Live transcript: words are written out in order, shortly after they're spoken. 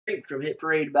from Hit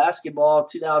Parade Basketball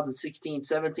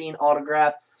 2016-17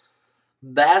 autograph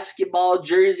basketball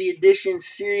jersey edition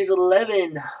series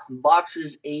 11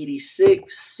 boxes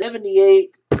 86,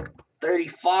 78,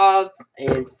 35,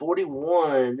 and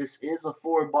 41. This is a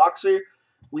 4-boxer.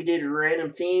 We did random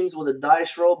teams with a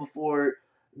dice roll before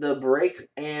the break,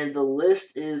 and the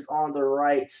list is on the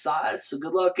right side. So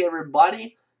good luck,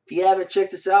 everybody. If you haven't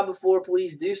checked us out before,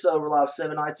 please do so. We're live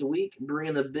 7 nights a week,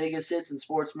 bringing the biggest hits in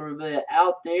sports memorabilia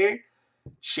out there.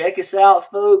 Check us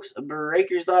out, folks.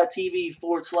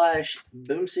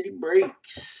 Breakers.tv/Boom City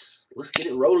Breaks. Let's get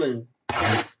it rolling.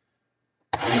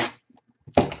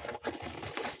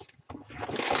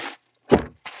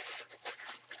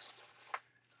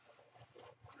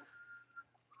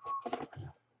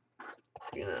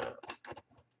 Gonna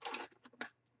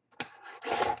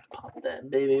pop that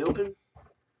baby open.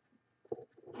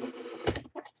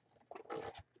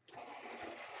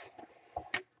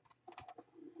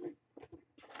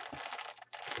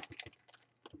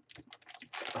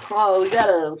 Oh, we got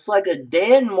looks like a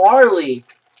Dan Marley.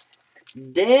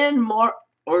 Dan Marley.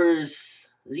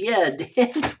 Man,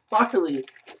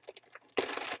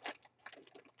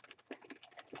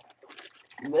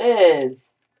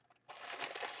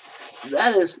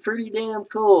 that is pretty damn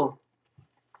cool.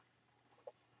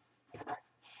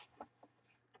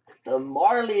 The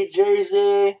Marley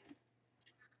jersey.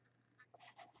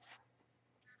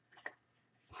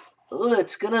 Oh,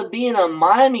 it's gonna be in a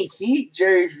Miami Heat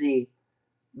jersey.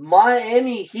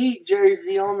 Miami Heat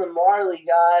jersey on the Marley,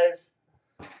 guys.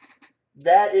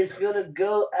 That is gonna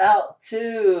go out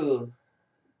to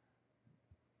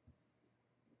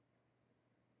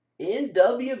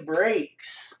NW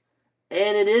Breaks.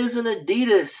 And it is an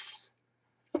Adidas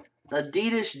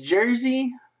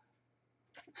jersey.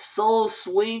 Soul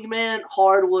Swingman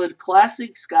Hardwood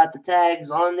Classics. Got the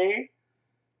tags on there.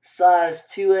 Size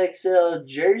 2XL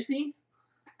jersey.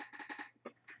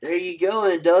 There you go,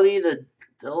 NW.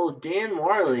 The old Dan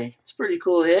Marley. It's a pretty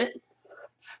cool hit.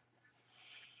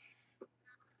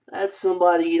 That's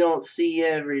somebody you don't see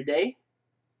every day.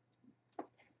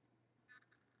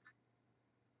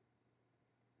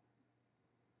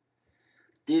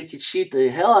 Dude could shoot the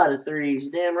hell out of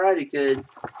threes. Damn right he could.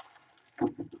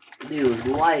 Dude was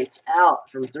lights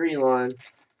out from 3 line.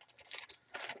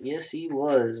 Yes, he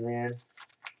was, man.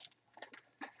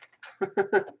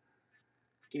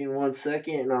 Give me 1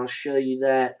 second and I'll show you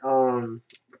that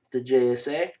the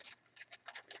JSA.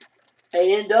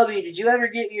 Hey NW, did you ever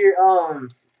get your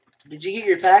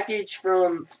package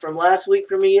from last week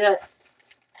from me yet?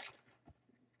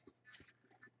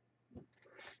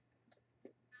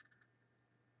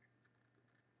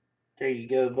 There you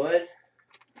go, bud.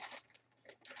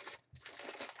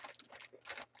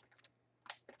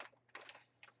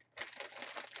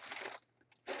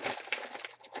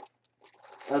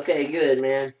 Okay, good,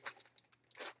 man.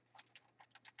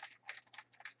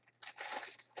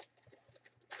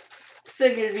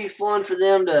 Figured it'd be fun for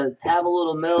them to have a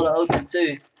little mail to open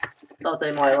too. Thought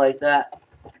they might like that.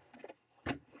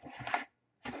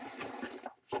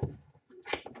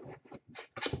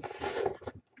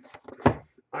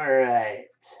 Alright.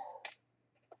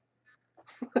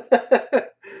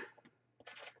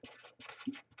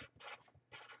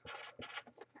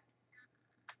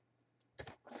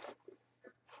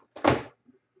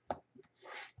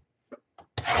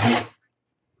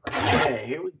 Okay,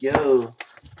 here we go.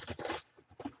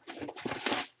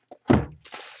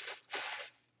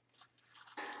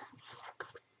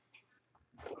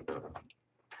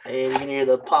 And you can hear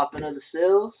the popping of the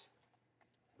seals.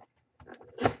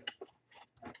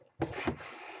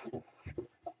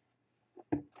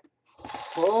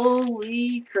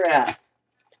 Holy crap.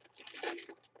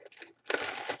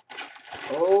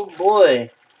 Oh boy.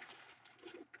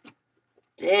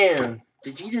 Damn.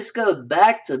 Did you just go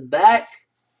back to back?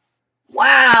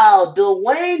 Wow.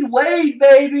 Dwayne Wade,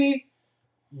 baby.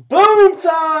 Boom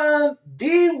time.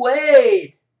 D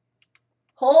Wade.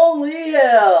 Holy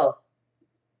hell.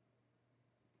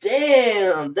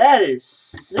 Damn. That is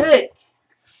sick.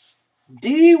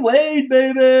 D Wade,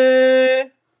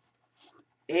 baby.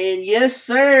 And yes,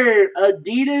 sir,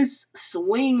 Adidas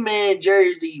Swingman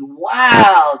jersey.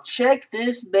 Wow, check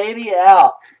this baby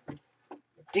out.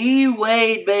 D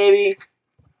Wade, baby.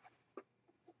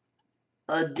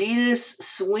 Adidas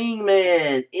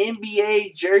Swingman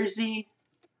NBA jersey.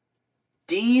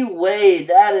 D Wade,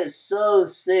 that is so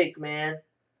sick, man.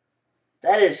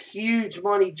 That is huge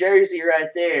money jersey right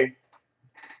there.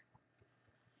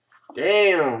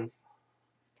 Damn.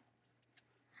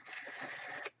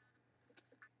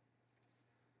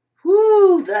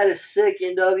 Whoo, that is sick,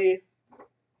 NW.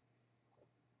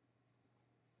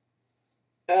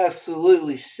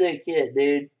 Absolutely sick hit,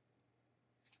 dude.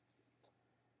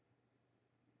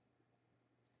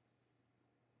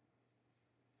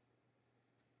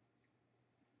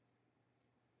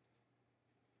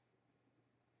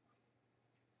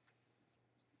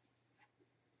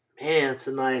 Man, it's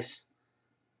a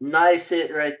nice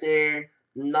hit right there.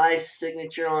 Nice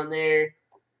signature on there.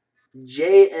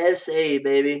 JSA,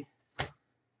 baby.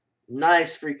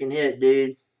 Nice freaking hit,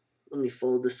 dude. Let me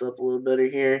fold this up a little better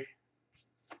here.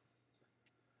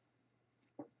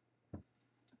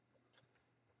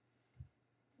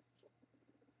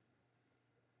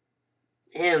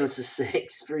 Damn, this is sick.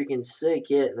 Freaking sick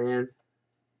hit, man.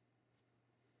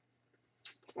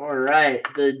 All right,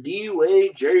 the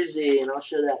D-Wade jersey, and I'll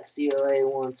show that COA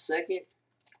 1 second.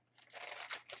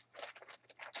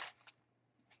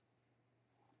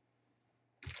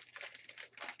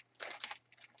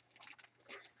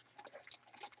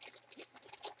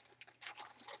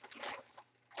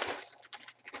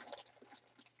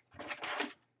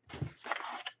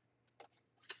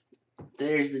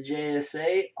 There's the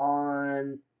JSA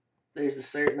on. There's the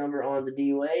cert number on the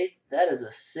D-Wade. That is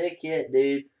a sick hit,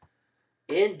 dude.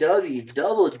 NW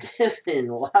double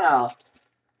dipping. Wow.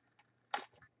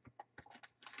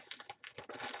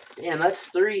 Damn, that's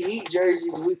 3 Heat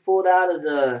jerseys we pulled out of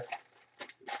the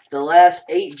last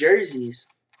 8 jerseys.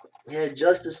 We had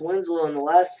Justice Winslow in the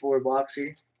last 4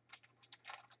 boxer.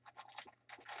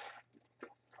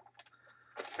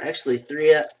 Actually,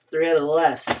 three out of the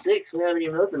last 6. We haven't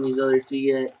even opened these other 2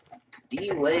 yet.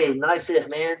 D-Wade, nice hit,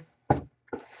 man.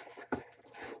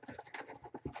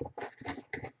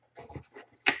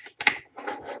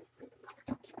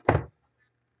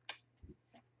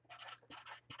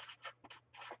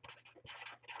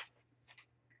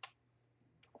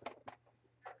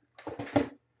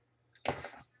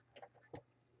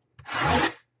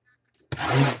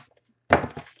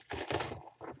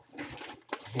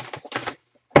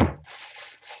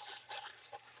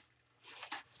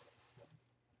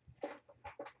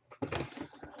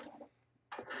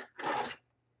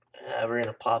 We're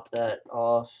gonna pop that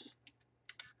off.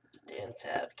 Damn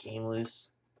tab came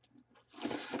loose.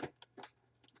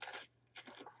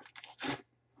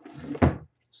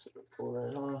 So pull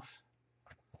that off.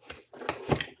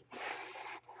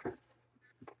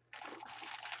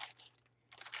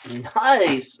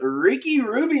 Nice, Ricky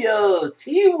Rubio,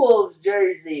 T-Wolves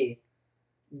jersey,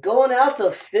 going out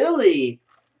to Philly.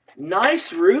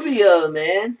 Nice Rubio,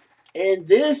 man. And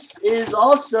this is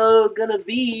also gonna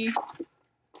be,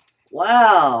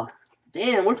 wow,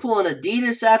 damn, we're pulling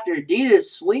Adidas after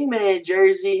Adidas Swingman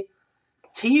jersey.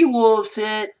 T-Wolves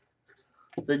hit.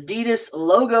 The Adidas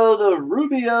logo, the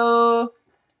Rubio.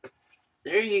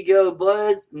 There you go,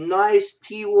 bud. Nice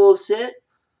T-Wolves hit.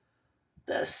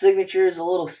 That signature is a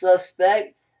little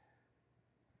suspect.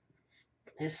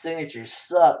 His signature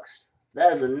sucks.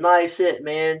 That is a nice hit,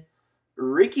 man.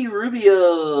 Ricky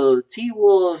Rubio,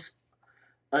 T-Wolves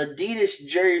Adidas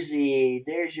jersey.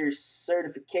 There's your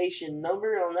certification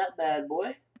number on that bad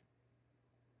boy.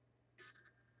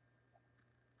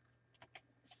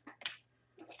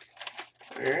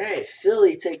 All right,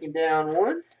 Philly taking down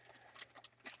one.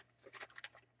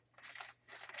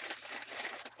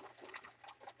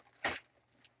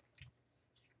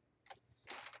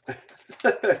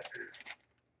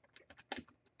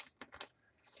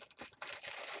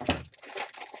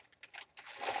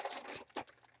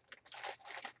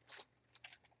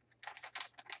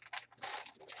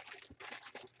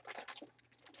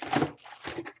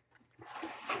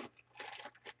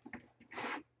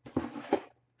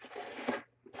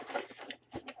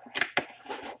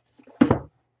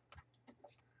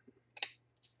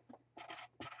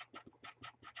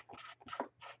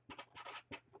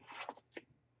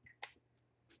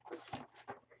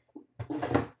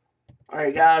 All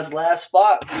right, guys, last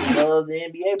box of the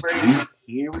NBA break.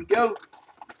 Here we go.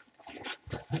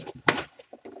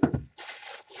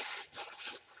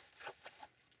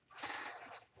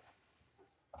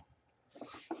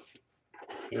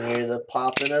 Here the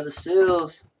popping of the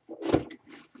seals.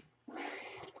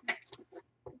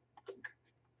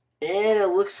 And it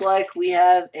looks like we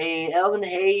have a Elvin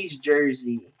Hayes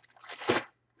jersey.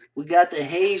 We got the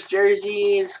Hayes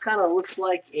jersey. This kind of looks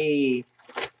like a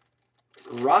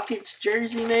Rockets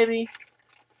jersey, maybe.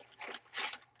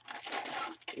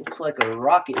 Looks like a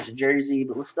Rockets jersey,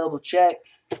 but let's double check.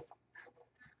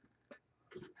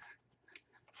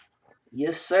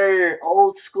 Yes, sir.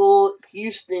 Old school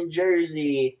Houston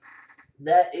jersey.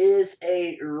 That is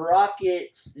a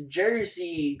Rockets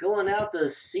jersey going out to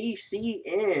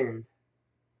CCN.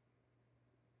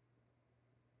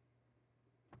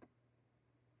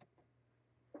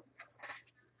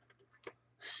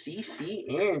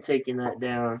 CCN taking that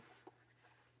down.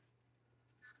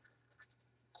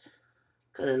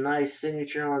 Got a nice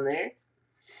signature on there.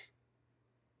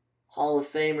 Hall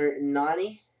of Famer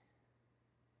Nani.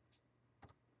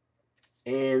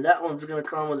 And that one's going to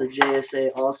come with a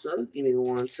JSA also. Give me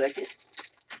 1 second.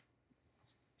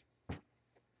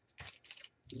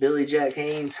 Billy Jack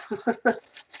Haynes.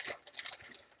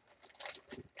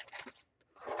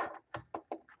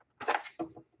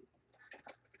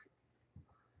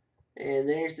 And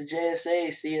there's the JSA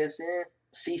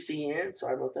CCN.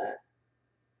 Sorry about that.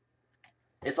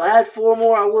 If I had 4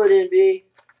 more, I would, NB.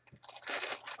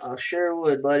 I sure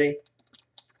would, buddy.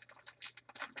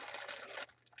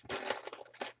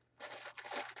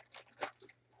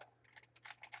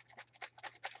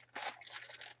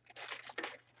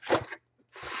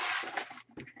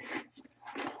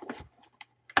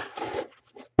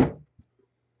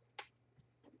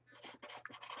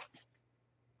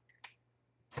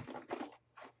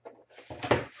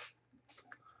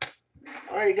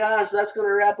 Alright, guys, that's going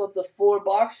to wrap up the 4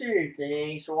 boxer.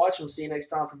 Thanks for watching. We'll see you next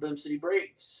time for Boom City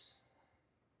Breaks.